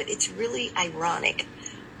doing it. But it's really ironic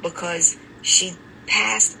because she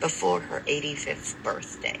passed before her 85th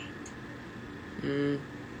birthday. Mm.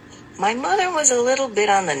 My mother was a little bit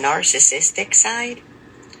on the narcissistic side.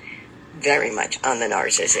 Very much on the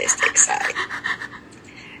narcissistic side.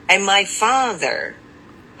 And my father,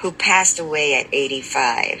 who passed away at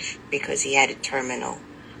 85 because he had a terminal,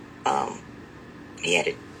 he had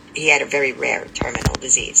a very rare terminal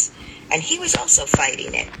disease. And he was also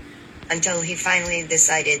fighting it until he finally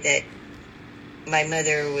decided that my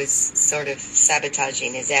mother was sort of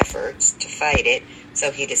sabotaging his efforts to fight it.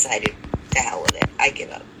 So he decided, to hell with it, I give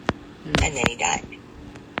up. And then he died.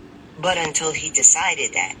 But until he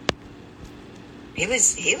decided that, he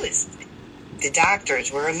was, the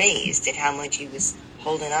doctors were amazed at how much he was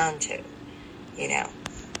holding on to,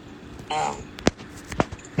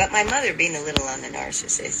 But my mother, being a little on the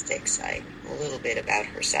narcissistic side, a little bit about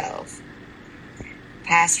herself,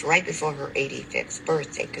 passed right before her 85th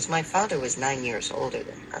birthday, because my father was 9 years older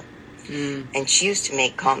than her. Mm. And she used to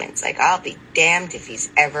make comments like, I'll be damned if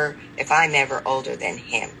I'm ever older than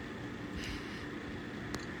him.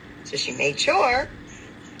 So she made sure.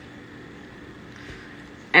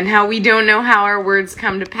 And how we don't know how our words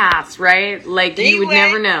come to pass, right? Like, you would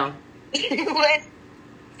never know.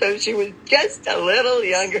 So she was just a little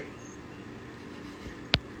younger.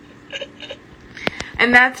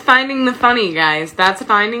 And that's finding the funny, guys. That's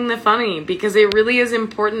finding the funny, because it really is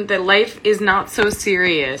important that life is not so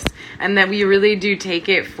serious and that we really do take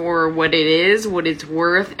it for what it is, what it's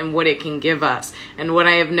worth, and what it can give us. And what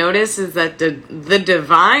I have noticed is that the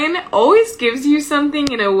divine always gives you something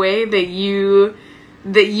in a way that you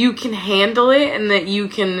can handle it and that you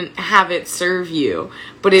can have it serve you.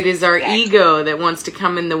 But it is our ego that wants to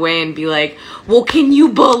come in the way and be like, well, can you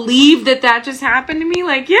believe that just happened to me?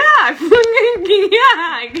 Like, yeah,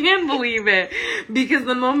 I can believe it. Because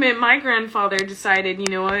the moment my grandfather decided, you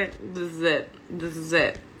know what, this is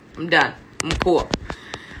it. I'm done. I'm cool.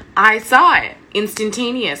 I saw it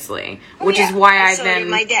instantaneously, which is why I so then... did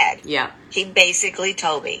my dad. Yeah. He basically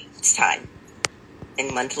told me, it's time.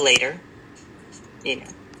 And a month later...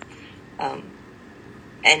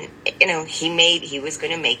 he was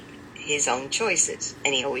going to make his own choices.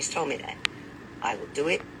 And he always told me that. I will do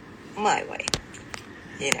it my way.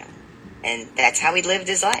 And that's how he lived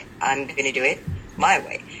his life. I'm going to do it my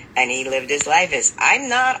way. And he lived his life as, I'm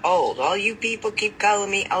not old. All you people keep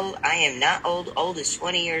calling me old. I am not old. Old is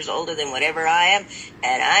 20 years older than whatever I am.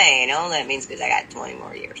 And I ain't old. That means because I got 20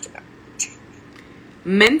 more years to go.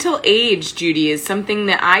 Mental age, Judy, is something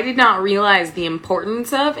that I did not realize the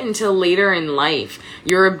importance of until later in life.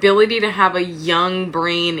 Your ability to have a young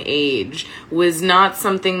brain age was not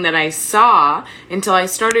something that I saw until I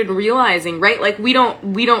started realizing, right? Like we don't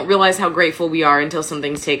realize how grateful we are until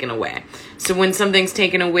something's taken away. So when something's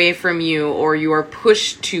taken away from you or you are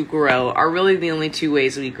pushed to grow are really the only two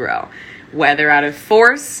ways we grow. Whether out of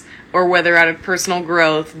force or whether out of personal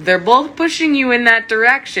growth, they're both pushing you in that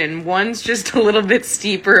direction. One's just a little bit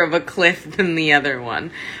steeper of a cliff than the other one.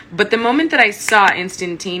 But the moment that I saw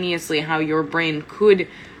instantaneously how your brain could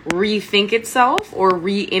rethink itself or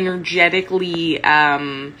re-energetically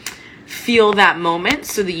feel that moment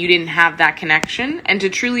so that you didn't have that connection and to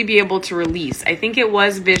truly be able to release. I think it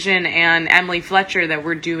was Vision and Emily Fletcher that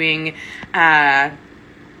were doing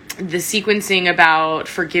the sequencing about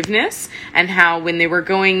forgiveness, and how when they were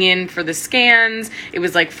going in for the scans, it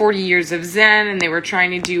was like 40 years of Zen, and they were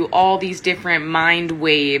trying to do all these different mind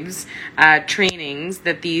waves trainings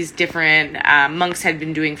that these different monks had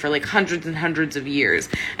been doing for like hundreds and hundreds of years.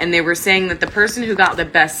 And they were saying that the person who got the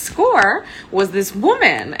best score was this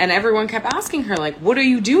woman, and everyone kept asking her, like, what are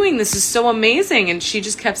you doing? This is so amazing. And she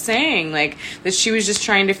just kept saying, like, that she was just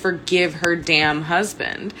trying to forgive her damn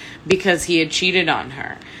husband because he had cheated on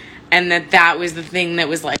her. And that was the thing that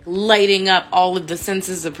was like lighting up all of the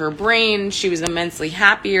senses of her brain. She was immensely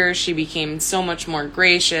happier. She became so much more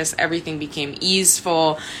gracious. Everything became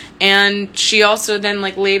easeful. And she also then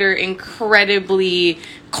like later incredibly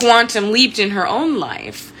quantum leaped in her own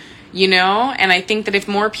life, you know? And I think that if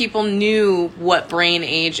more people knew what brain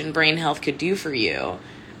age and brain health could do for you,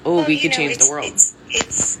 we could change the world.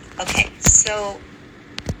 It's okay. So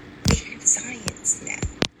we have science now.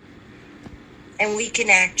 And we can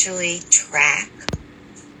actually track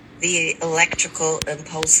the electrical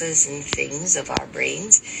impulses and things of our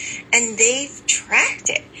brains. And they've tracked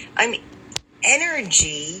it. I mean,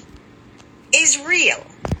 energy is real.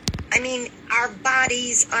 I mean, our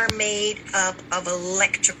bodies are made up of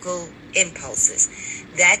electrical impulses.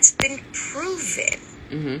 That's been proven.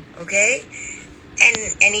 Mm-hmm. Okay?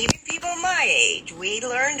 And even people my age, we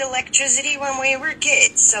learned electricity when we were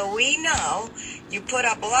kids. So we know you put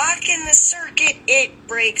a block in the circuit, it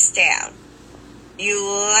breaks down. You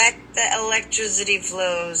let the electricity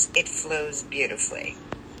flows, it flows beautifully.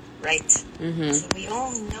 Right? Mm-hmm. So we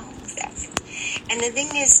all know that. And the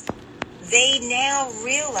thing is, they now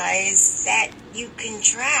realize that you can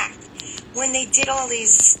track. When they did all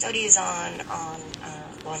these studies on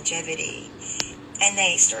longevity, and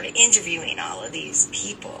they started interviewing all of these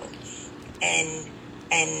people, and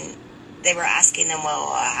they were asking them,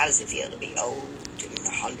 well, how does it feel to be old and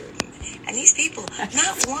 100? And these people,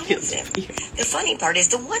 not one of them. The funny part is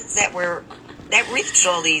the ones that reached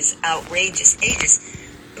all these outrageous ages,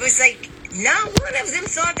 it was like not one of them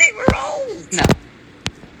thought they were old. No.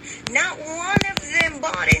 Not one of them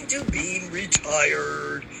bought into being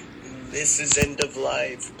retired. This is end of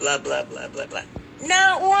life. Blah, blah, blah, blah, blah.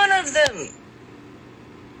 Not one of them.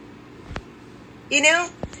 You know?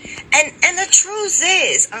 And the truth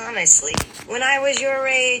is, honestly, when I was your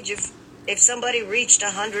age, if somebody reached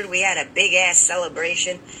 100, we had a big-ass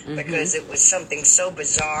celebration because it was something so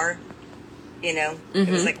bizarre. You know? It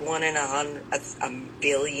was like 1 in a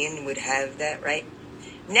billion would have that, right?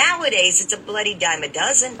 Nowadays, it's a bloody dime a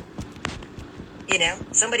dozen. You know?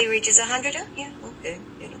 Somebody reaches 100, oh, yeah, okay,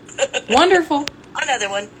 you know. Wonderful. Another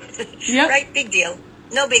one. Yep. Right? Big deal.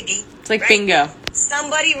 No biggie. It's like right? bingo.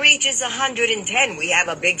 Somebody reaches 110, we have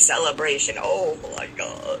a big celebration. Oh my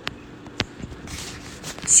God.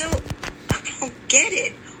 So, I don't get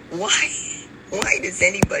it. Why does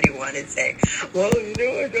anybody want to say, well, you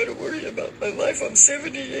know, I got to worry about my life. I'm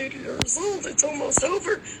 78 years old. It's almost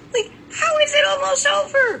over. Like, how is it almost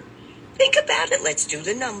over? Think about it. Let's do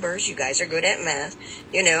the numbers. You guys are good at math.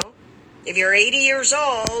 You know, if you're 80 years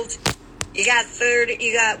old, you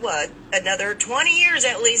got what? Another 20 years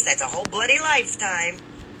at least. That's a whole bloody lifetime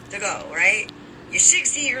to go, right? You're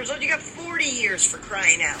 60 years old. You got 40 years, for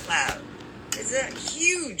crying out loud. It's a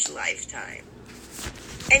huge lifetime.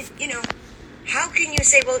 And, you know, how can you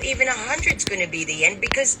say, well, even 100's going to be the end?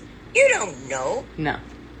 Because you don't know. No.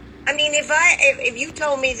 I mean, if you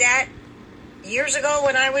told me that years ago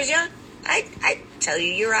when I was young, I'd tell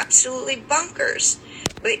you you're absolutely bonkers.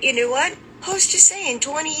 But you know what? Who's to say in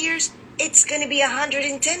 20 years, it's going to be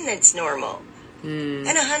 110 that's normal. And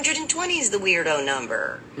 120 is the weirdo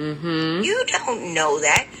number. Mm-hmm. You don't know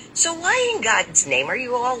that. So why in God's name are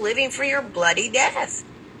you all living for your bloody death?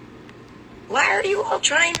 Why are you all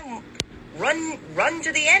trying to run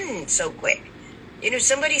to the end so quick? You know,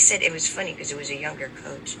 somebody said, it was funny because it was a younger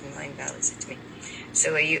coach in Line Valley said to me,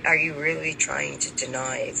 so are you really trying to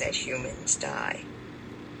deny that humans die?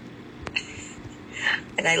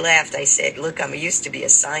 And I laughed. I said, look, I used to be a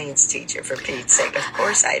science teacher, for Pete's sake. Of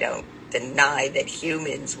course I don't deny that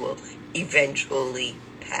humans will eventually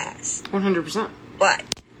pass. 100%. But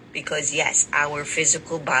because, yes, our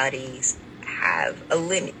physical bodies have a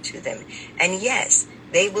limit to them. And yes,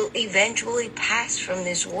 they will eventually pass from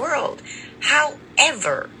this world.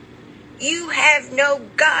 However, you have no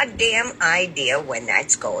goddamn idea when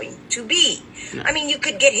that's going to be. No. I mean, you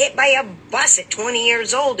could get hit by a bus at 20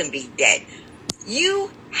 years old and be dead.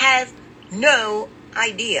 You have no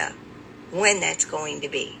idea when that's going to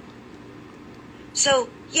be. So,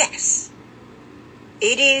 yes,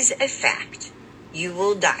 it is a fact. You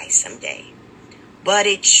will die someday. But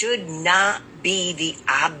it should not be the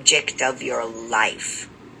object of your life.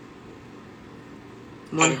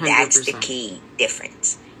 And that's the 100%. key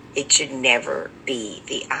difference. It should never be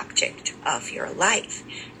the object of your life.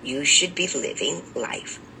 You should be living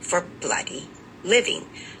life for bloody living.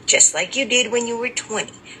 Just like you did when you were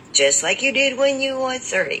 20. Just like you did when you were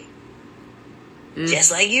 30.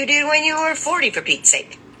 Just like you did when you were 40, for Pete's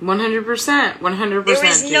sake. 100%. 100%. There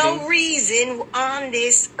is Judy. no reason on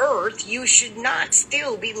this earth you should not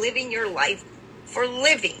still be living your life for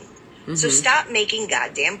living. So stop making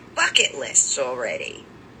goddamn bucket lists already.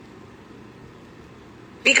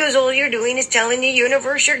 Because all you're doing is telling the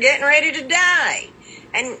universe you're getting ready to die.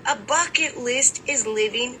 And a bucket list is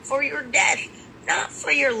living for your death, not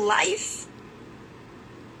for your life.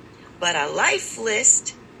 But a life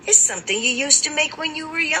list is something you used to make when you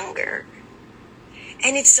were younger.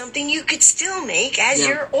 And it's something you could still make as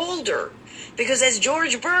you're older. Because as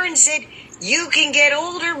George Burns said, you can get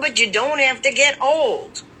older, but you don't have to get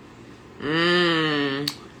old.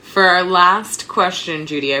 For our last question,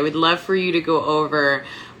 Judy, I would love for you to go over,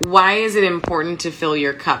 why is it important to fill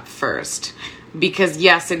your cup first? Because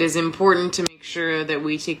yes, it is important to make sure that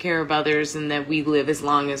we take care of others and that we live as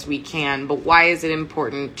long as we can. But why is it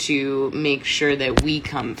important to make sure that we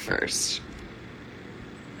come first?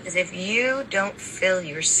 Because if you don't fill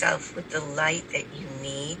yourself with the light that you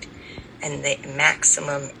need and the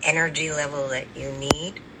maximum energy level that you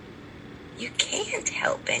need, you can't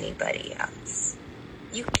help anybody else.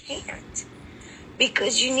 You can't.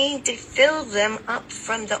 Because you need to fill them up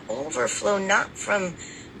from the overflow, not from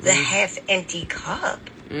the half-empty cup.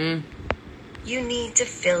 You need to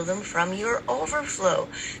fill them from your overflow.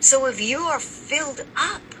 So if you are filled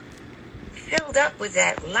up with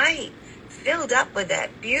that light, filled up with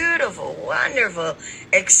that beautiful, wonderful,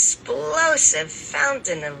 explosive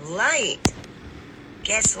fountain of light,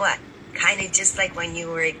 guess what? Kind of just like when you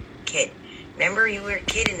were a kid. Remember you were a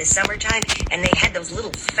kid in the summertime and they had those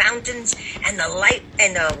little fountains and the light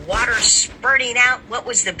and the water spurting out? What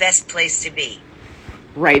was the best place to be?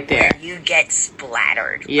 Right there. Where you get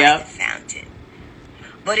splattered by the fountain.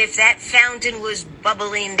 But if that fountain was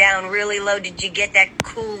bubbling down really low, did you get that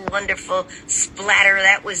cool, wonderful splatter?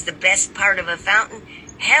 That was the best part of a fountain?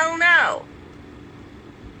 Hell no.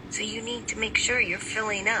 So you need to make sure you're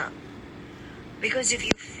filling up. Because if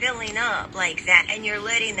you're filling up like that and you're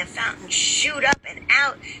letting the fountain shoot up and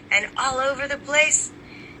out and all over the place,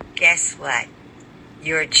 guess what?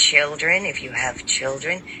 Your children, if you have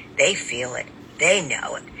children, they feel it. They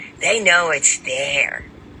know it. They know it's there.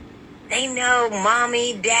 They know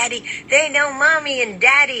mommy, daddy. They know mommy and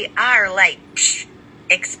daddy are like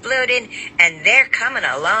exploding and they're coming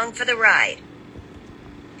along for the ride.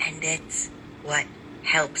 And that's what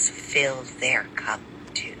helps fill their cup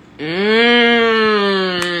too.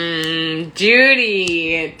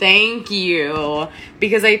 Judy, thank you.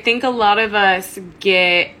 Because I think a lot of us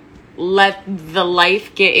let the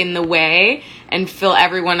life get in the way and fill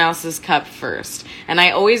everyone else's cup first. And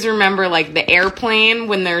I always remember like the airplane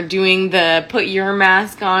when they're doing the put your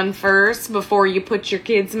mask on first before you put your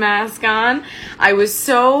kid's mask on. I was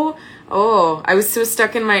so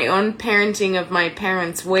stuck in my own parenting of my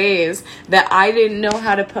parents' ways that I didn't know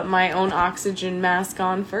how to put my own oxygen mask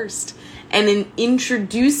on first. And in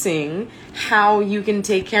introducing how you can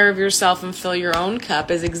take care of yourself and fill your own cup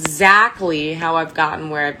is exactly how I've gotten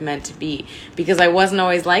where I've meant to be. Because I wasn't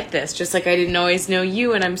always like this, just like I didn't always know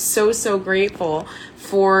you. And I'm so, so grateful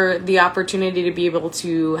for the opportunity to be able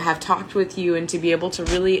to have talked with you and to be able to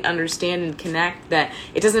really understand and connect that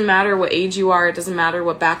it doesn't matter what age you are, it doesn't matter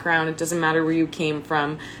what background, it doesn't matter where you came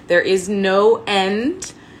from. There is no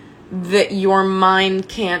end that your mind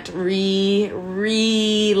can't align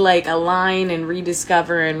and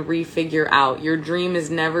rediscover and refigure out. Your dream is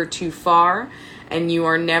never too far, and you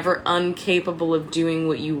are never incapable of doing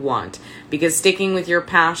what you want. Because sticking with your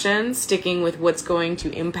passion, sticking with what's going to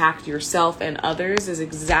impact yourself and others is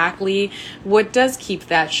exactly what does keep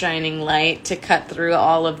that shining light to cut through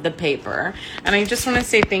all of the paper. And I just want to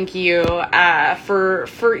say thank you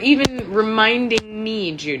for even reminding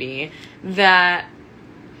me, Judy, that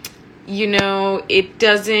it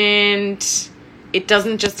doesn't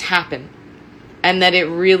just happen, and that it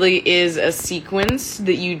really is a sequence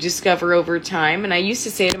that you discover over time. And I used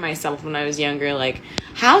to say to myself when I was younger, like,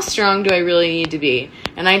 how strong do I really need to be?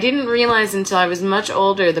 And I didn't realize until I was much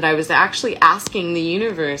older that I was actually asking the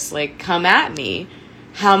universe, like, come at me.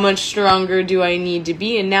 How much stronger do I need to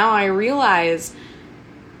be? And now I realize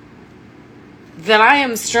that I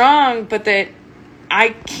am strong, but that I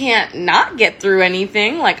can't not get through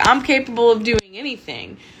anything. Like, I'm capable of doing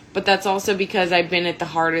anything. But that's also because I've been at the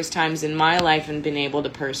hardest times in my life and been able to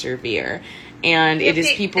persevere. And it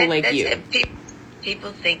is people like you.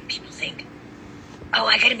 People think, oh,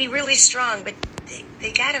 I got to be really strong. But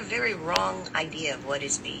they got a very wrong idea of what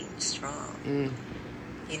is being strong.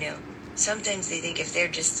 You know, sometimes they think if they're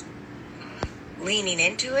just leaning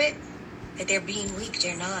into it, that they're being weak.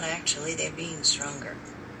 They're not actually. They're being stronger.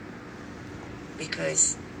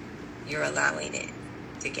 Because you're allowing it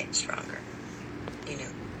to get stronger. You know,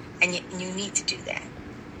 and you need to do that.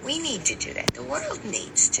 We need to do that. The world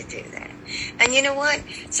needs to do that. And you know what?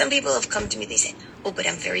 Some people have come to me, they say, oh, but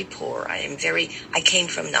I'm very poor. I came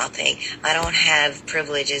from nothing. I don't have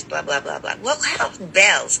privileges, blah, blah, blah, blah. Well, hell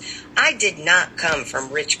bells. I did not come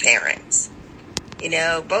from rich parents. You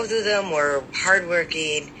know, both of them were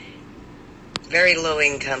hardworking, very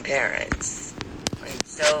low-income parents. And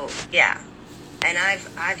so, yeah. And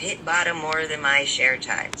I've hit bottom more than my share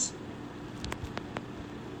times.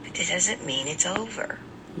 But that doesn't mean it's over.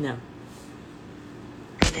 No.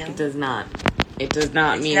 You know? It does not. It does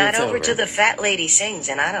not mean it's over. It's not over till the fat lady sings,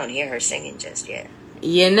 and I don't hear her singing just yet.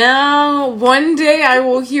 You know, one day I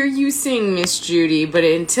will hear you sing, Miss Judy, but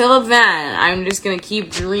until then, I'm just going to keep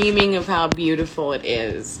dreaming of how beautiful it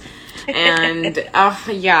is. And,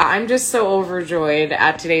 yeah, I'm just so overjoyed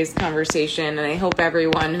at today's conversation, and I hope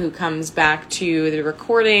everyone who comes back to the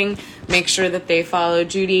recording, make sure that they follow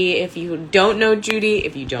Judy. If you don't know Judy,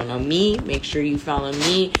 if you don't know me, make sure you follow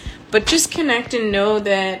me. But just connect and know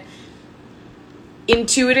that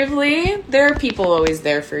intuitively, there are people always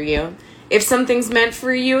there for you. If something's meant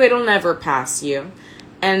for you, it'll never pass you.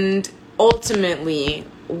 And ultimately,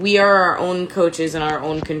 we are our own coaches and our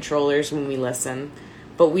own controllers when we listen.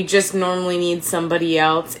 But we just normally need somebody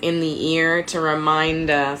else in the ear to remind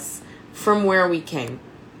us from where we came.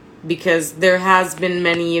 Because there has been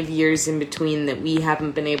many of years in between that we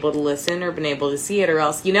haven't been able to listen or been able to see it, or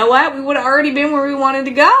else, you know what? We would have already been where we wanted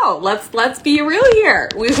to go. Let's be real here.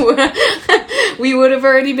 We would have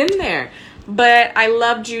already been there. But I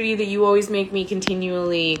love, Judy, that you always make me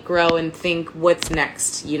continually grow and think what's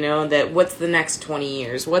next, you know, that what's the next 20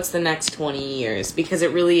 years? What's the next 20 years? Because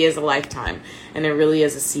it really is a lifetime and it really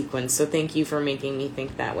is a sequence. So thank you for making me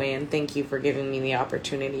think that way. And thank you for giving me the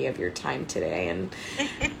opportunity of your time today. And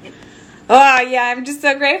oh, yeah, I'm just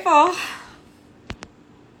so grateful.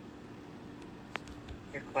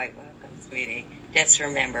 You're quite welcome, sweetie. Just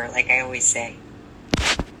remember, like I always say,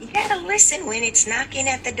 you gotta listen when it's knocking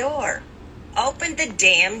at the door. Open the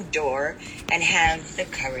damn door and have the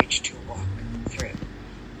courage to walk through.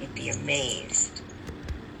 You'd be amazed.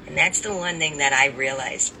 And that's the one thing that I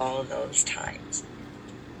realized all those times.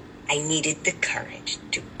 I needed the courage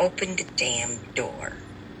to open the damn door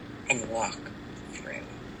and walk through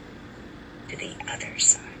to the other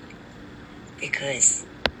side. Because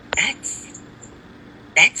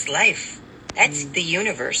that's life. That's the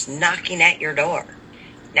universe knocking at your door.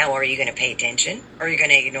 Now, are you going to pay attention or are you going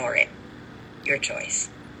to ignore it? Your choice.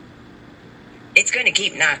 It's going to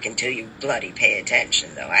keep knocking till you bloody pay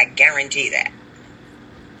attention, though. I guarantee that.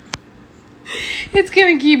 It's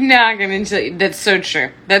going to keep knocking until... That's so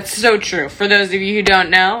true. That's so true. For those of you who don't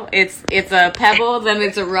know, it's a pebble, then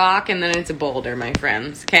it's a rock, and then it's a boulder, my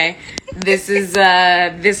friends, okay? This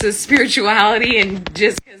is spirituality, and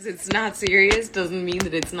just because it's not serious doesn't mean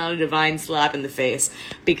that it's not a divine slap in the face,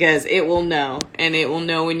 because it will know, and it will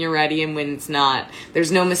know when you're ready and when it's not.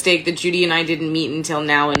 There's no mistake that Judy and I didn't meet until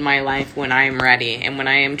now in my life when I am ready, and when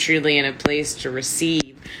I am truly in a place to receive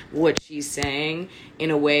what she's saying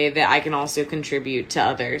in a way that I can also contribute to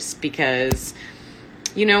others, because,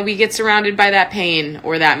 you know, we get surrounded by that pain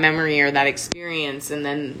or that memory or that experience, and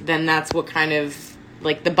then that's what kind of,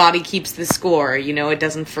 like, the body keeps the score, you know, it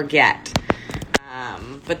doesn't forget.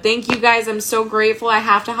 But thank you guys. I'm so grateful. I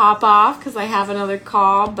have to hop off because I have another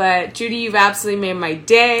call. But Judy, you've absolutely made my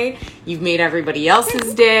day. You've made everybody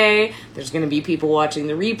else's day. There's going to be people watching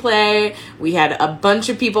the replay. We had a bunch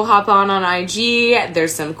of people hop on IG.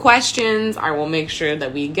 There's some questions. I will make sure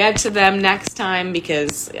that we get to them next time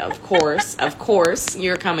because, of course,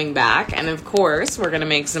 you're coming back. And, of course, we're going to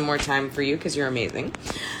make some more time for you because you're amazing.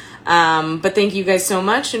 But thank you guys so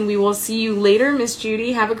much, and we will see you later, Miss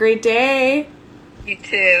Judy. Have a great day. You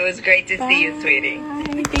too. It was great to see you, sweetie.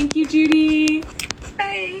 Thank you, Judy.